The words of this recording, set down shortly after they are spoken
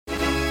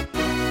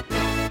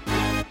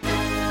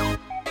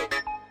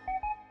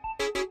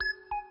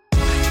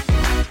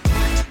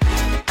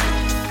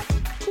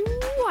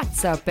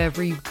What's up,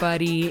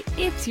 everybody?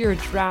 It's your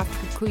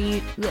draft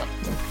queen. Ugh.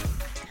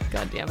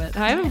 God damn it.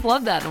 I haven't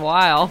plugged that in a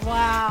while.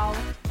 Wow.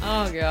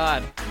 Oh,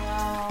 God.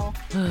 Wow.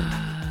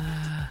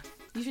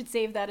 You should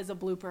save that as a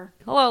blooper.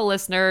 Hello,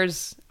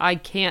 listeners. I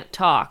can't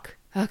talk.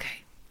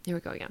 Okay, here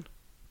we go again.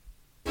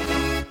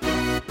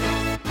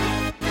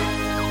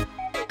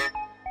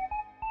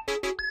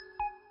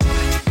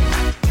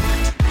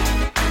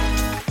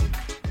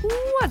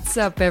 What's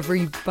up,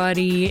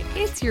 everybody?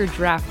 It's your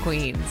draft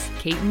queens,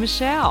 Kate and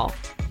Michelle.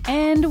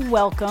 And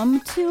welcome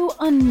to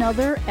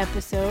another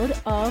episode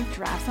of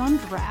Drafts on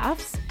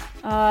Drafts.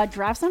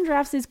 Drafts on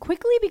Drafts is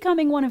quickly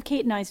becoming one of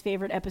Kate and I's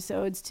favorite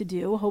episodes to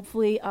do.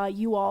 Hopefully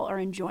you all are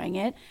enjoying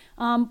it.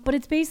 But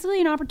it's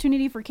basically an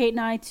opportunity for Kate and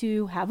I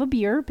to have a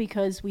beer,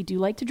 because we do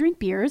like to drink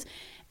beers,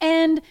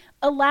 and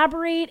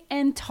elaborate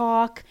and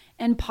talk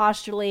and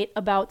postulate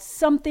about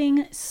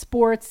something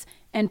sports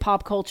and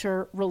pop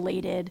culture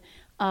related.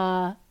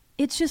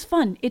 It's just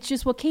fun. It's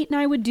just what Kate and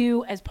I would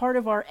do as part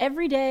of our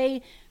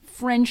everyday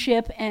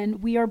friendship,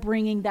 and we are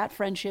bringing that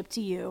friendship to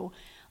you.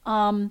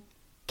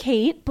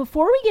 Kate,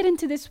 before we get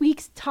into this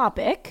week's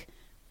topic,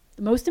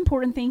 the most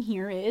important thing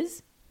here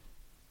is,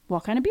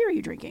 what kind of beer are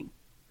you drinking?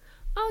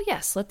 Oh,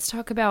 yes. Let's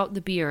talk about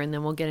the beer, and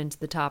then we'll get into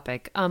the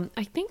topic.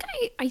 I think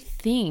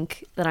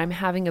that I'm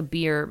having a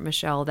beer,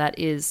 Michelle, that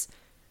is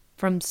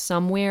from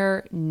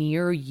somewhere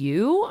near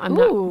you. I'm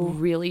not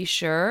really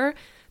sure.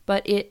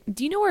 But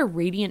do you know where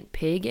Radiant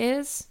Pig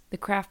is? The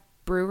craft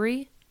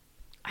brewery?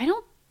 I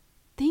don't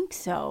think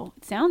so.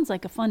 It sounds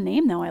like a fun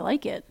name, though. I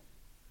like it.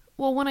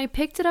 Well, when I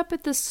picked it up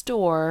at the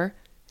store,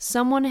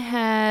 someone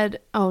had...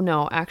 Oh,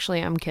 no,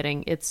 actually, I'm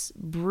kidding. It's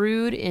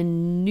brewed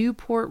in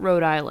Newport,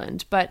 Rhode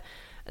Island. But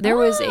there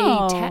was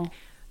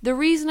the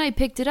reason I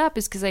picked it up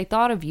is because I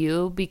thought of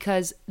you,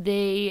 because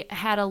they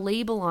had a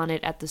label on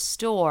it at the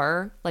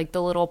store, like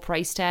the little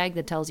price tag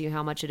that tells you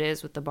how much it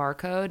is with the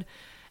barcode.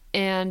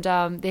 And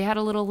they had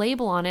a little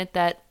label on it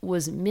that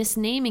was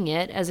misnaming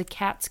it as a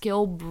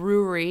Catskill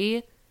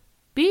Brewery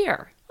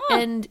beer. Huh.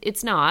 And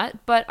it's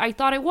not, but I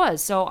thought it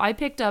was. So I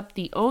picked up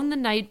the Own the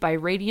Night by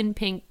Radiant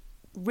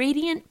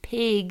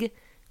Pig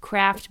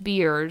craft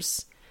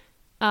beers,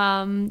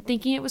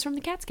 thinking it was from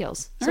the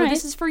Catskills. So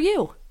This is for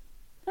you.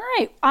 All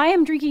right. I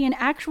am drinking an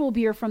actual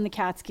beer from the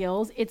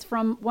Catskills. It's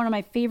from one of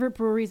my favorite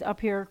breweries up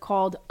here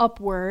called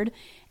Upward.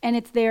 And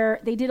it's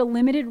they did a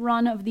limited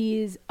run of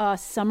these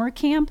summer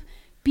camp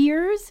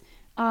beers.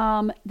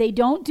 They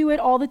don't do it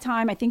all the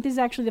time. I think this is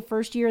actually the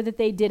first year that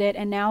they did it.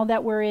 And now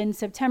that we're in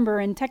September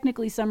and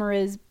technically summer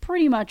is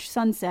pretty much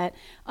sunset,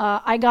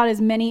 I got as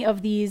many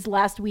of these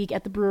last week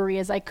at the brewery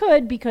as I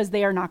could, because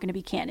they are not going to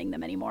be canning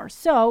them anymore.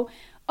 So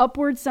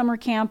Upward Summer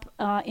Camp,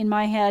 in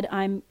my head,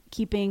 I'm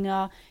keeping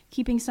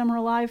summer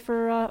alive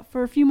for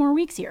a few more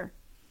weeks here.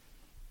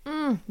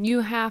 You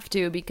have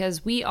to,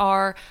 because we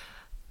are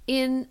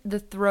in the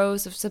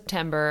throes of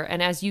September.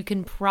 And as you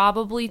can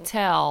probably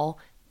tell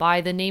by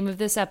the name of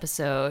this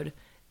episode,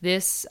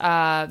 this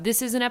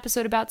is an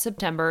episode about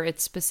September.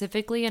 It's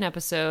specifically an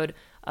episode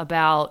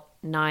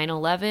about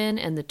 9/11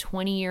 and the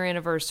 20-year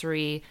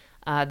anniversary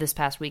this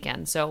past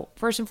weekend. So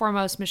first and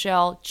foremost,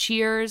 Michelle,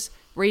 cheers,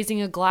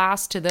 raising a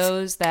glass to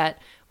those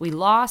that we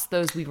lost,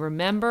 those we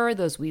remember,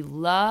 those we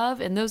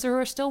love, and those who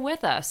are still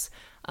with us.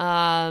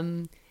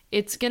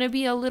 It's going to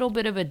be a little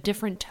bit of a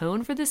different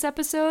tone for this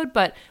episode,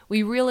 but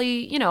we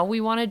really,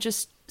 we want to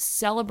just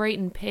celebrate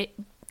and pay...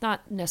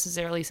 Not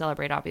necessarily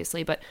celebrate,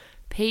 obviously, but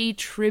pay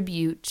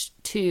tribute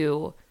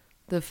to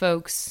the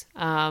folks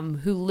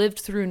who lived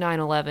through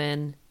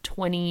 9/11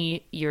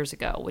 20 years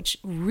ago, which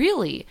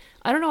really,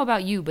 I don't know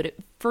about you, but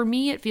for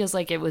me, it feels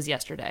like it was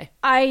yesterday.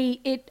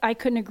 I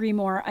couldn't agree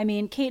more. I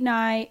mean, Kate and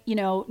I,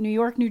 New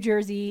York, New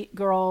Jersey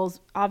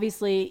girls,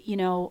 obviously,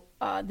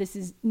 this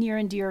is near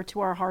and dear to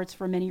our hearts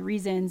for many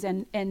reasons.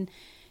 And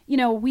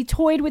we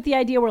toyed with the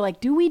idea. We're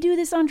like, do we do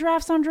this on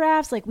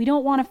drafts? Like, we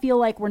don't want to feel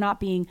like we're not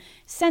being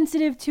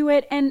sensitive to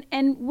it. And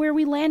where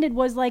we landed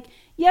was like,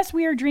 yes,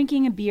 we are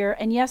drinking a beer.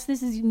 And yes,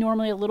 this is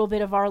normally a little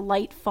bit of our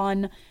light,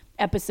 fun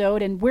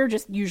episode. And we're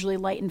just usually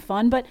light and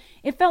fun. But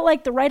it felt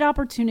like the right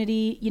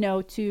opportunity,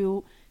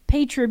 to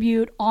pay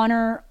tribute,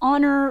 honor,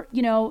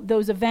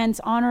 those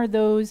events, honor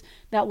those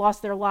that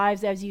lost their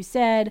lives, as you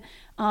said.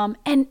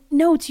 And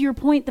no, to your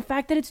point, the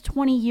fact that it's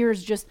 20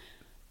 years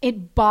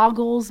it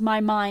boggles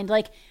my mind.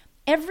 Like,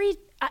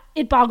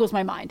 it boggles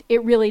my mind.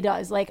 It really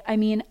does. Like, I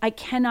mean, I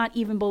cannot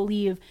even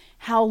believe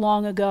how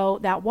long ago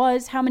that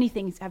was, how many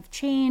things have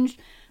changed.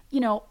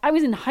 I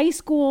was in high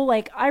school.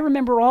 Like, I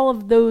remember all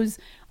of those.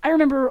 I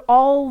remember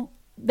all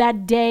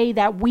that day,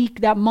 that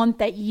week, that month,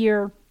 that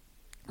year,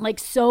 like,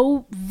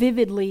 so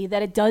vividly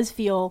that it does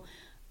feel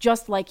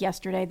just like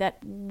yesterday. That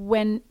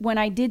when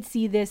I did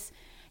see this,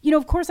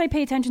 of course I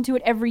pay attention to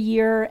it every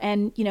year,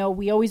 and,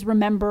 we always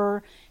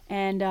remember.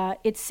 And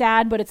it's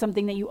sad, but it's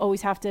something that you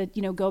always have to,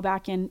 go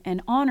back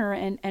and honor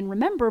and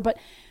remember. But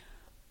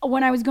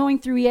when I was going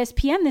through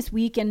ESPN this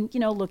week and,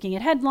 looking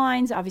at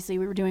headlines, obviously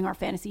we were doing our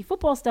fantasy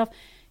football stuff,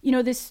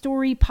 this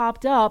story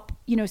popped up,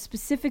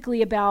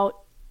 specifically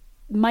about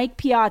Mike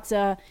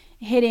Piazza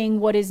hitting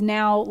what is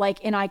now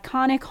like an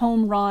iconic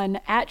home run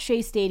at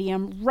Shea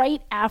Stadium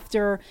right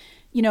after,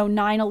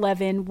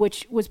 9/11,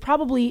 which was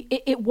probably,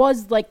 it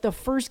was like the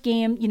first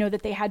game,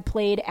 that they had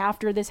played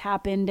after this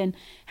happened, and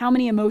how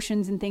many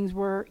emotions and things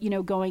were,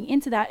 going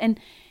into that. And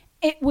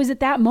it was at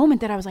that moment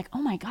that I was like,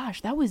 oh my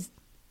gosh, that was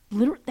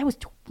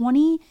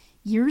 20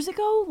 years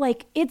ago.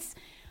 Like it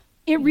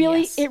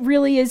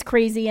really is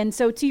crazy. And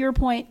so to your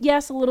point,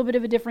 yes, a little bit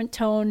of a different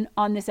tone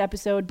on this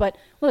episode, but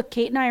look,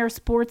 Kate and I are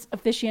sports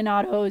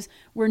aficionados.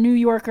 We're New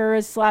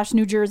Yorkers /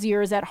 New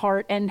Jerseyers at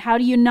heart. And how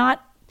do you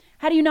not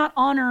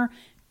honor,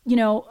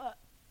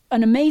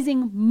 an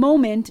amazing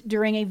moment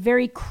during a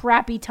very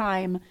crappy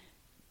time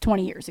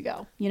 20 years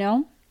ago,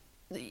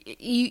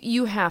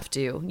 You have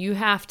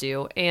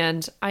to.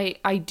 And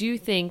I do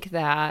think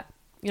that,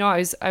 I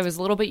was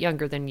a little bit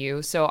younger than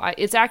you. So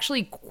it's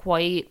actually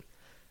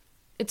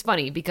it's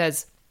funny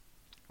because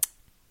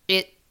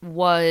it's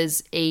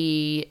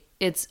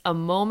a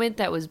moment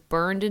that was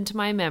burned into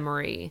my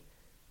memory.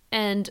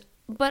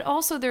 But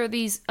also there are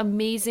these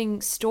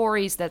amazing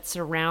stories that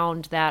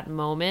surround that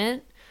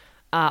moment.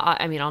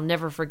 I'll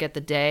never forget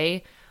the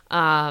day.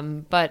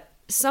 But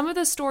some of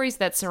the stories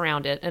that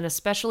surround it, and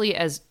especially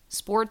as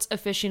sports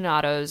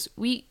aficionados,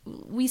 we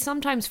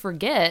sometimes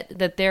forget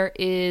that there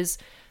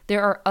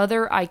are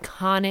other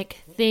iconic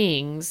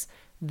things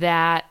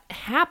that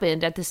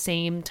happened at the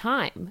same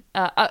time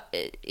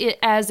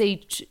as a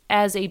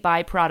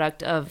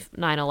byproduct of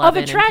 9/11, of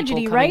a tragedy, and people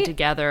coming right?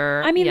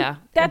 together.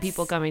 And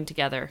people coming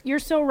together. You're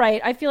so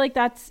right. I feel like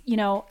that's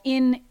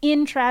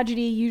in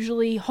tragedy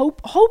usually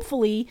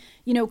hopefully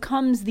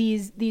comes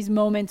these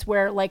moments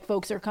where like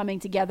folks are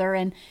coming together,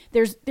 and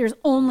there's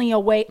only a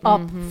way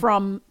up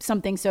from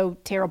something so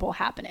terrible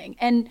happening.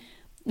 And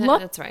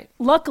that's right.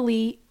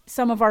 Luckily,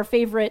 some of our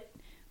favorite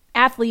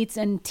athletes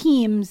and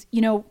teams,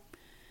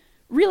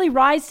 really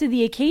rise to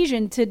the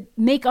occasion to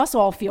make us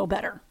all feel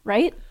better,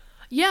 right?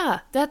 Yeah,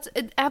 that's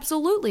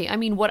absolutely. I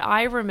mean, what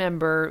I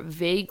remember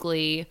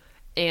vaguely,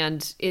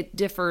 and it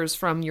differs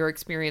from your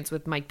experience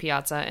with Mike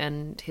Piazza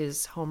and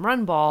his home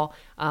run ball,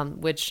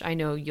 which I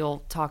know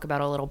you'll talk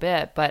about a little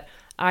bit, but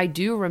I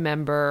do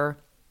remember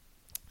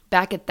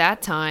back at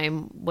that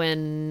time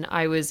when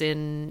I was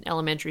in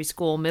elementary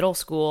school, middle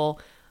school,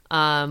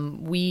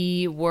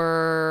 we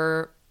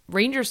were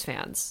Rangers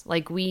fans.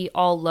 Like, we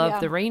all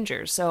loved the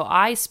Rangers. So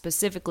I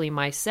specifically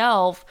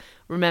myself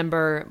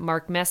remember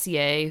Mark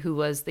Messier, who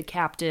was the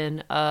captain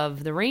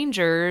of the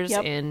Rangers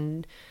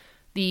in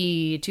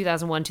the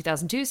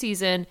 2001-2002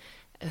 season,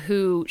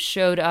 who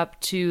showed up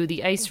to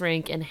the ice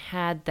rink and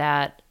had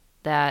that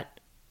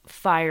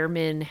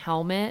fireman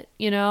helmet,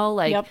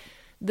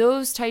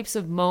 those types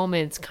of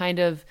moments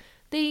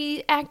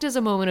they act as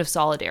a moment of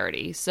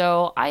solidarity.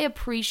 So I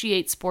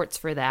appreciate sports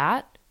for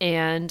that.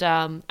 And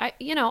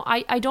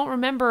I don't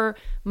remember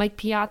Mike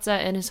Piazza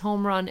and his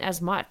home run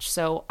as much.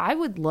 So I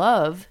would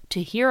love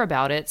to hear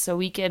about it so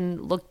we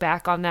can look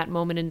back on that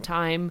moment in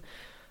time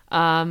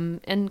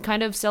and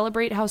kind of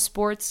celebrate how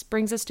sports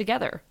brings us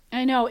together.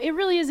 I know. It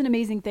really is an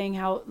amazing thing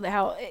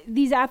how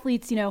these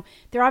athletes,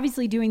 they're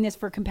obviously doing this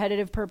for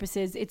competitive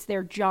purposes. It's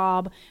their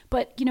job.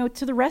 But,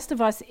 to the rest of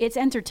us, it's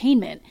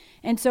entertainment.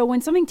 And so when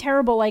something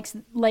terrible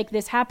like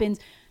this happens,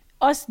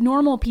 us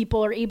normal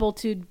people are able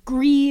to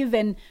grieve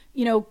and,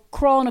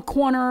 crawl in a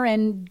corner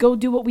and go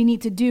do what we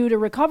need to do to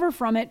recover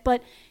from it.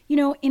 But, in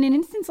an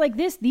instance like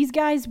this, these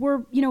guys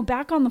were,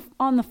 back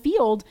on the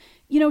field,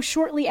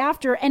 shortly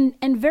after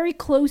and very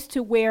close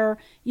to where,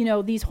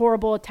 these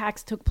horrible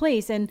attacks took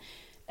place. And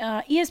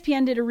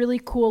ESPN did a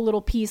really cool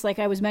little piece, like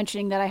I was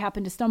mentioning, that I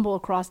happened to stumble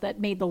across that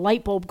made the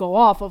light bulb go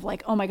off of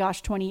like, oh my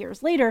gosh, 20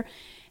 years later.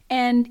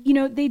 And,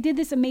 they did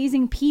this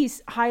amazing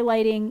piece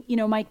highlighting,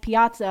 Mike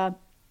Piazza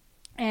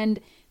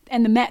and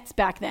the Mets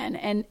back then.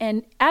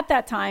 And at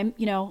that time,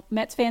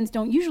 Mets fans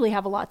don't usually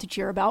have a lot to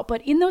cheer about,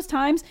 but in those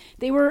times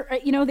they were,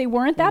 they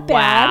weren't that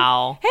bad.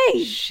 Wow.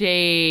 Hey,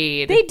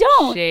 shade. They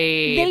don't.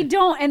 Shade. They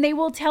don't. And they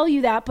will tell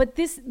you that. But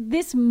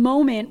this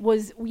moment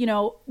was,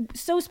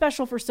 so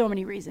special for so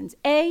many reasons.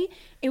 A,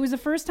 it was the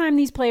first time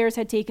these players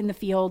had taken the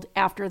field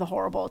after the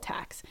horrible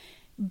attacks.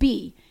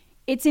 B,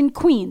 it's in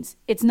Queens.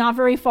 It's not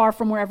very far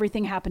from where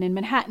everything happened in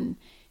Manhattan.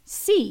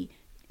 C,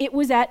 it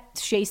was at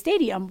Shea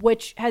Stadium,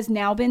 which has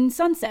now been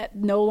sunset.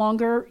 No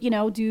longer,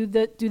 do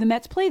the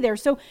Mets play there.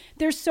 So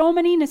there's so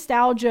many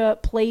nostalgia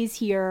plays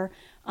here,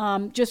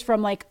 just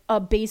from like a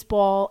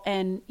baseball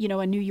and,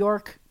 a New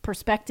York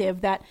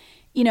perspective that,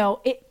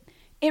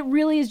 it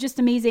really is just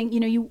amazing.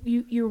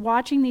 You're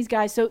watching these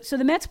guys. So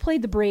the Mets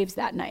played the Braves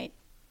that night,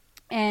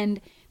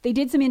 and they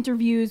did some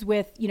interviews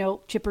with,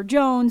 Chipper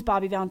Jones,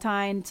 Bobby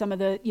Valentine, some of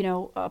the,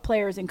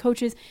 players and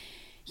coaches.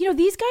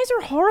 These guys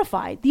are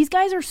horrified. These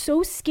guys are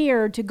so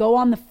scared to go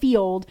on the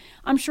field.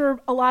 I'm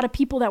sure a lot of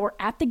people that were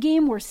at the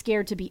game were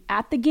scared to be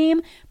at the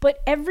game, but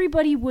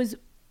everybody was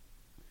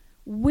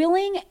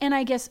willing and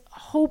I guess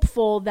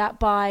hopeful that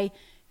by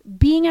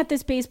being at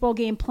this baseball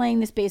game, playing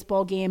this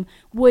baseball game,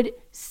 would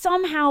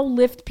somehow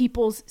lift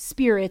people's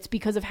spirits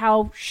because of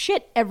how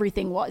shit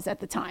everything was at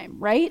the time,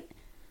 right?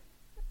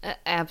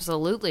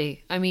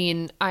 Absolutely. I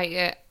mean,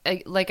 I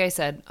like I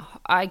said,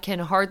 I can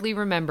hardly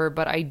remember,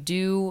 but I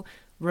do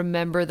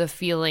remember the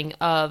feeling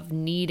of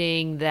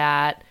needing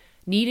that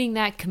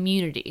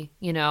community,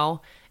 you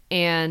know?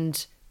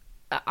 And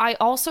I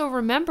also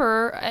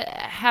remember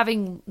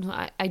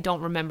I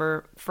don't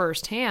remember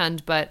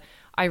firsthand, but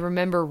I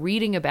remember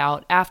reading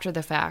about after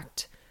the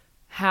fact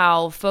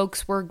how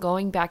folks were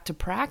going back to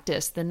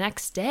practice the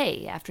next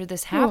day after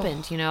this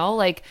happened, you know,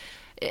 like,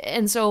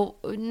 and so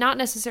not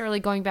necessarily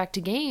going back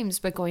to games,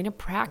 but going to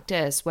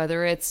practice,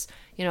 whether it's,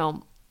 you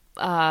know,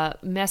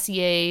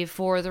 Messier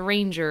for the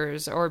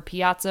Rangers or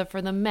Piazza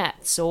for the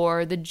Mets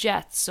or the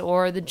Jets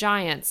or the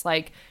Giants.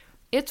 Like,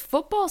 it's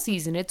football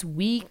season. It's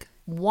week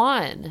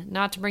one.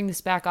 Not to bring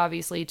this back,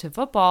 obviously, to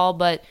football,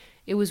 but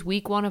it was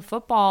week one of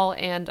football.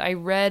 And I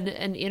read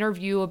an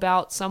interview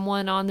about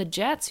someone on the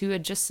Jets who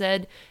had just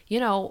said, you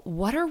know,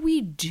 what are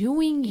we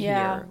doing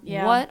here?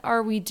 Yeah. What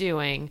are we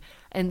doing?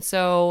 And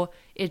so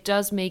it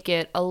does make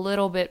it a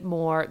little bit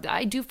more.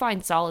 I do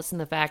find solace in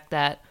the fact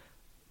that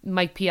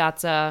Mike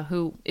Piazza,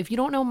 who, if you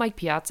don't know Mike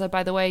Piazza,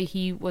 by the way,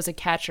 he was a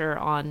catcher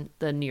on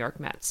the New York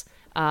Mets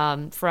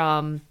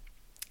from,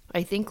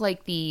 I think,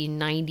 like the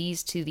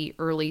 90s to the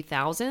early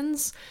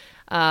thousands.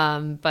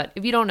 But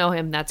if you don't know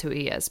him, that's who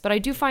he is. But I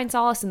do find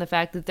solace in the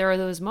fact that there are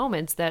those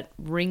moments that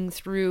ring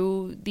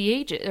through the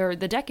ages, or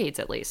the decades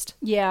at least.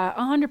 Yeah,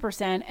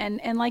 100%.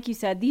 And like you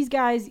said, these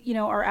guys, you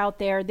know, are out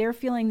there. They're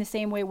feeling the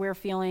same way we're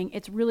feeling.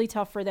 It's really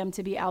tough for them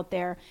to be out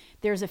there.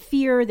 There's a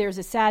fear, there's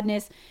a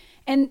sadness.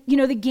 And, you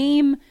know, the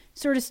game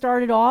sort of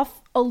started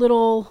off a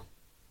little,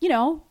 you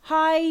know,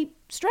 high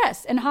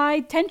stress and high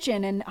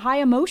tension and high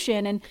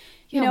emotion. And,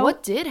 you know,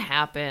 what did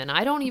happen?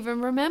 I don't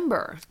even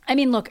remember. I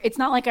mean, look, it's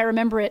not like I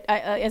remember it.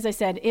 As I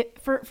said,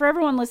 for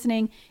everyone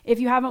listening, if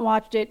you haven't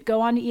watched it,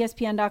 go on to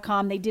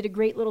ESPN.com. They did a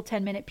great little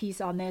 10-minute piece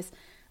on this.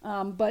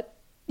 But,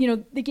 you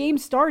know, the game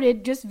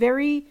started just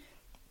very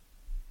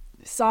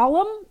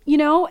solemn, you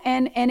know,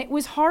 and it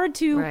was hard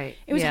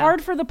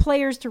hard for the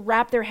players to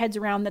wrap their heads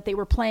around that they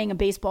were playing a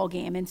baseball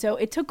game. And so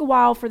it took a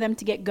while for them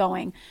to get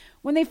going.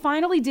 When they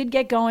finally did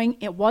get going,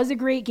 it was a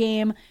great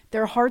game.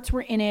 Their hearts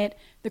were in it.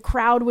 The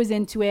crowd was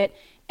into it.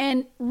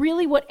 And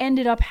really what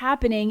ended up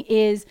happening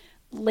is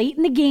late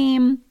in the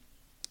game,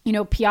 you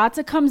know,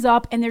 Piazza comes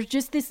up and there's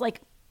just this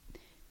like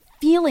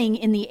feeling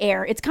in the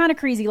air. It's kind of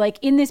crazy. Like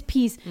in this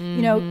piece,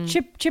 you know,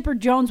 Chipper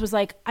Jones was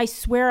like, I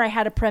swear I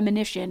had a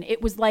premonition.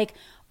 It was like,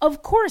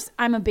 of course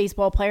I'm a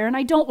baseball player and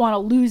I don't want to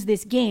lose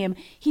this game.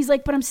 He's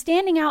like, but I'm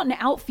standing out in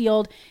the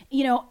outfield,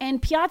 you know,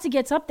 and Piazza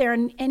gets up there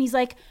and he's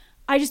like,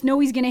 I just know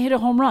he's going to hit a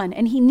home run,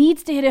 and he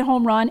needs to hit a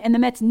home run, and the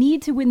Mets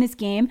need to win this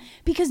game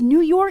because New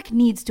York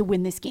needs to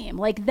win this game.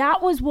 Like,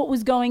 that was what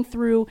was going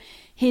through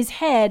his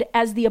head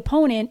as the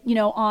opponent, you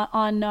know,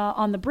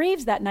 on the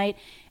Braves that night.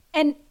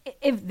 And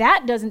if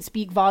that doesn't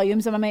speak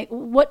volumes, I mean,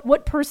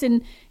 what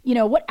person, you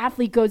know, what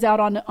athlete goes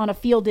out on a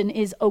field and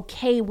is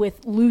okay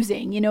with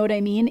losing? You know what I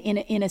mean?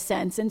 In a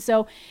sense. And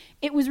so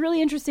it was really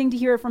interesting to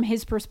hear it from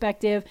his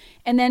perspective.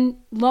 And then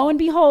lo and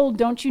behold,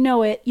 don't you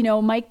know it? You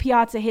know, Mike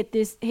Piazza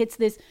hits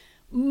this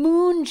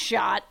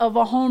moonshot of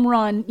a home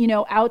run, you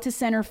know, out to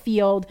center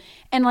field.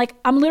 And like,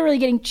 I'm literally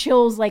getting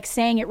chills like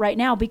saying it right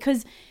now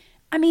because,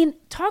 I mean,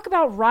 talk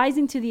about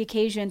rising to the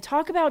occasion.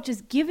 Talk about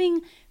just giving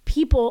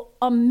people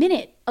a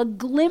minute, a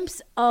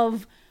glimpse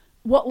of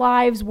what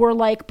lives were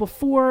like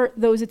before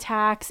those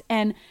attacks.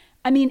 And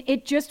I mean,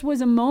 it just was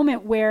a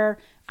moment where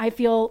I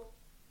feel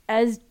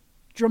as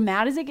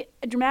dramatic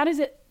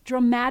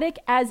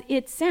as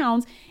it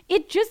sounds,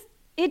 it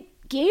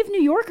gave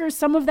New Yorkers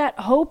some of that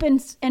hope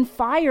and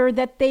fire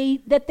that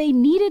they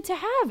needed to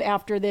have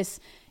after this,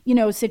 you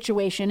know,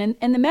 situation.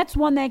 And the Mets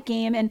won that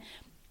game. And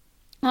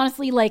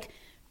honestly, like,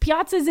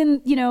 Piazza's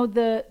in, you know,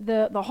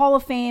 the Hall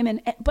of Fame,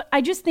 but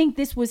I just think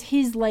this was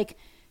his like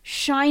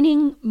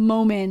shining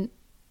moment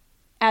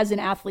as an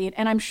athlete,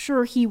 and I'm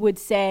sure he would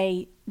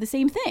say the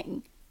same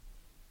thing.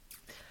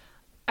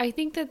 I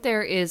think that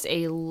there's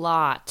a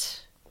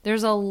lot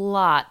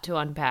to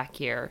unpack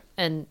here.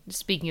 And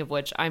speaking of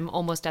which, I'm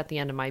almost at the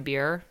end of my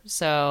beer.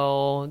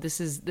 So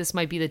this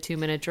might be the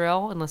 2-minute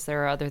drill, unless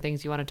there are other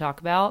things you want to talk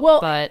about. Well,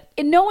 but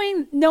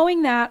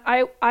knowing that,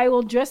 I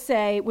will just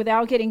say,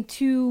 without getting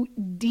too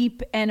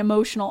deep and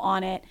emotional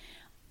on it,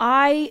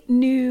 I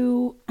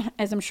knew,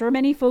 as I'm sure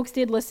many folks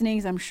did listening,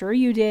 as I'm sure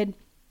you did,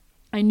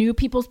 I knew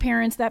people's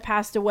parents that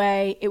passed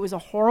away. It was a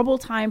horrible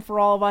time for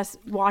all of us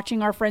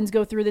watching our friends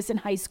go through this in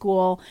high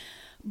school.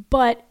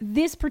 But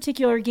this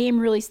particular game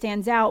really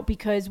stands out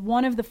because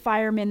one of the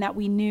firemen that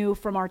we knew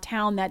from our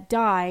town that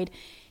died,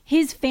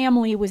 his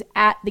family was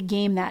at the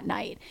game that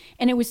night.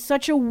 And it was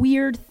such a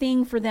weird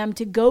thing for them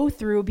to go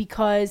through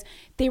because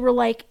they were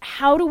like,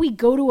 how do we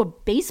go to a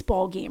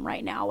baseball game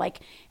right now?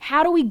 Like,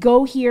 how do we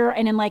go here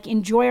and then like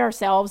enjoy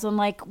ourselves? And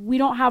like, we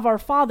don't have our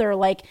father.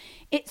 Like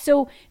it.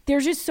 So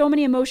there's just so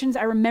many emotions.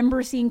 I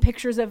remember seeing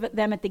pictures of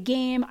them at the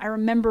game. I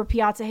remember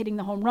Piazza hitting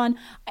the home run.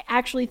 I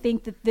actually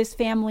think that this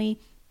family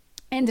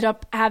ended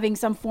up having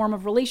some form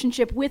of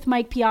relationship with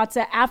Mike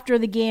Piazza after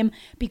the game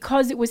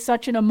because it was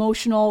such an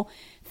emotional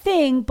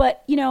thing.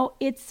 But,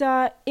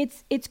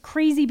 it's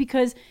crazy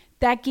because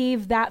that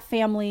gave that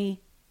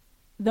family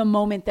the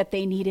moment that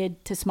they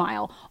needed to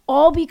smile,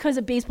 all because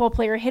a baseball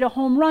player hit a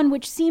home run,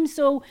 which seems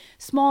so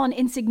small and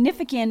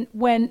insignificant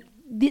when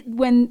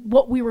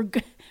what we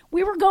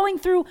were going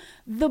through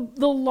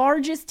the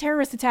largest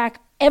terrorist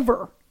attack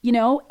ever.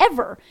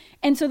 Ever.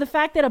 And so the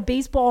fact that a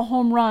baseball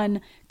home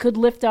run could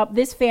lift up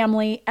this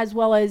family as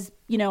well as,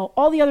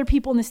 all the other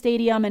people in the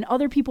stadium and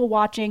other people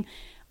watching,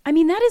 I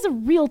mean, that is a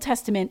real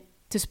testament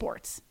to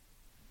sports.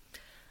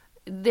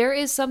 There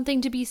is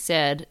something to be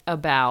said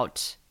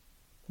about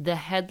the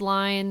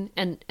headline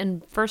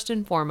and first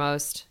and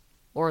foremost,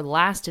 or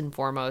last and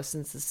foremost,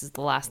 since this is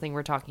the last thing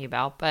we're talking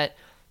about, but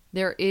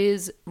there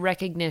is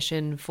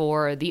recognition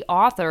for the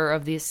author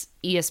of this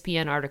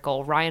ESPN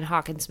article, Ryan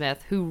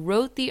Hawkinsmith, who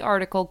wrote the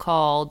article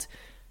called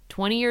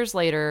 20 Years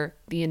Later,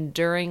 The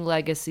Enduring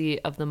Legacy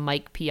of the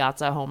Mike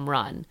Piazza Home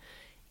Run.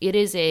 It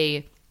is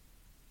a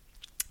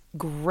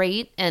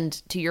great, and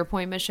to your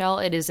point, Michelle,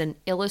 it is an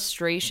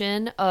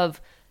illustration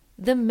of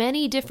the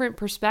many different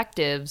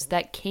perspectives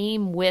that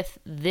came with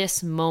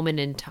this moment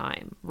in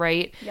time,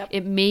 right? Yep.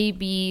 It may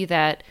be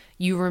that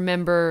you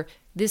remember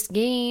this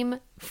game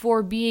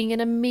for being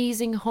an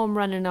amazing home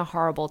run in a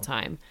horrible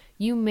time.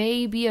 You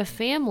may be a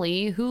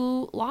family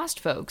who lost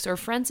folks, or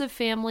friends of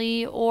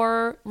family,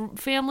 or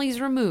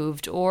families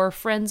removed, or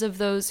friends of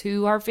those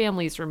who are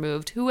families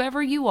removed.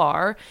 Whoever you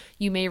are,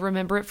 you may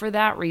remember it for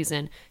that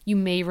reason. You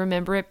may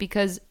remember it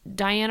because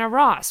Diana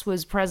Ross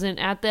was present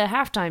at the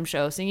halftime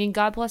show singing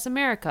God Bless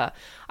America.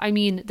 I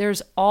mean,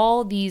 there's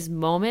all these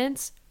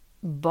moments,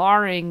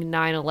 barring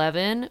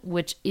 9/11,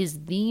 which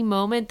is the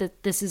moment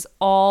that this is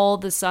all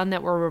the sun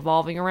that we're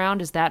revolving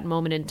around, is that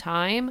moment in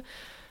time.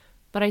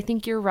 But I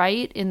think you're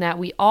right in that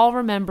we all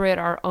remember it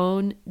our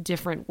own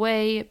different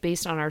way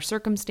based on our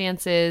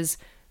circumstances,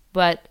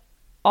 but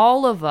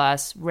all of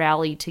us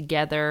rally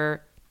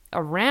together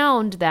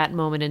around that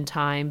moment in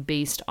time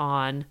based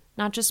on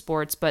not just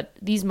sports, but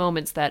these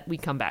moments that we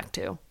come back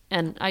to.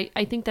 And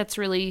I think that's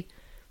really,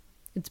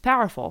 it's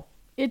powerful.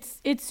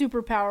 It's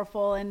super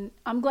powerful, and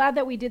I'm glad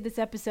that we did this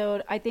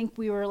episode. I think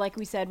we were, like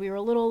we said, we were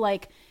a little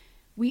like,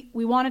 we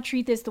want to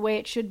treat this the way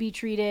it should be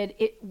treated.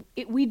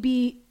 It'd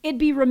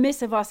be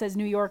remiss of us as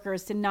New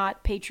Yorkers to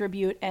not pay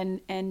tribute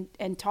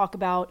and talk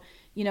about,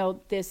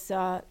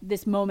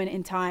 this moment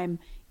in time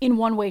in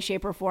one way,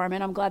 shape, or form.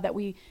 And I'm glad that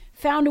we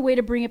found a way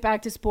to bring it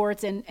back to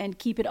sports and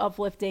keep it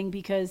uplifting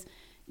because,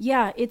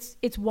 yeah,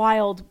 it's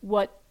wild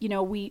what,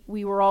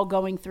 we were all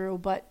going through,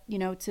 but,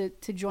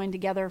 to join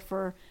together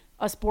for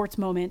a sports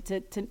moment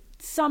to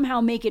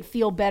somehow make it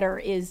feel better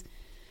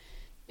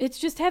it's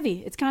just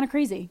heavy. It's kind of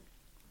crazy.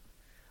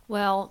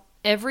 Well,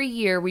 every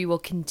year we will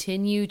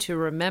continue to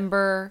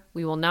remember,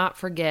 we will not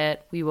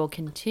forget, we will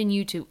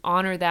continue to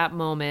honor that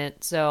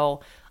moment. So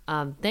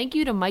thank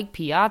you to Mike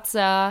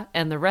Piazza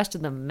and the rest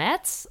of the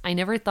Mets. I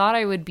never thought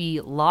I would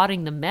be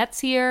lauding the Mets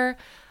here,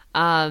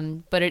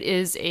 but it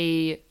is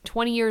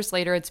 20 years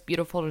later, it's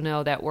beautiful to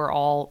know that we're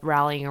all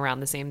rallying around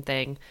the same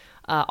thing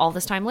all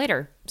this time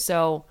later.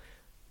 So,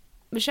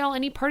 Michelle,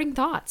 any parting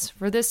thoughts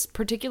for this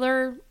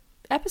particular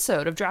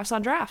episode of Drafts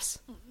on Drafts?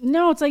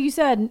 No, it's like you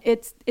said,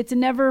 it's a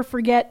never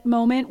forget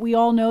moment. We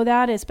all know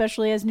that,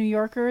 especially as New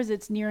Yorkers.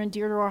 It's near and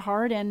dear to our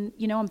heart, and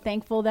I'm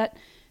thankful that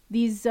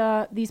these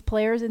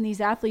players and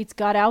these athletes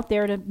got out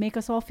there to make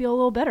us all feel a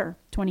little better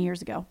 20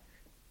 years ago.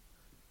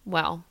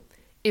 Well,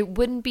 it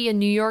wouldn't be a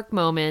New York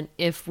moment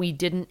if we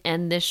didn't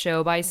end this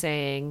show by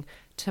saying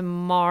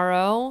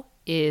tomorrow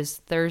is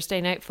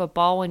Thursday Night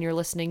Football when you're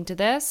listening to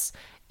this,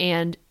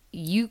 and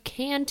you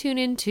can tune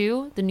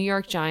into the New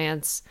York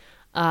Giants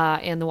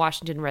and the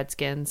Washington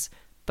Redskins,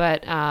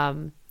 but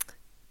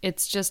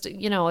it's just,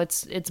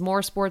 it's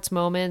more sports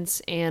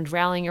moments and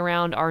rallying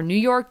around our New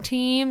York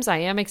teams. I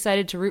am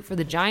excited to root for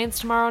the Giants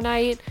tomorrow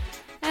night.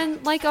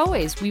 And like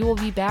always, we will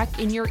be back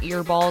in your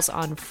earballs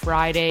on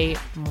Friday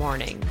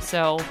morning.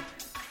 So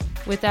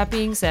with that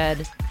being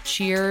said,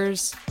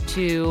 cheers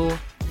to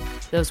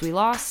those we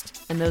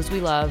lost and those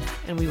we love,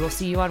 and we will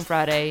see you on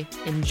Friday.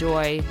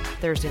 Enjoy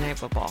Thursday Night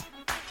Football.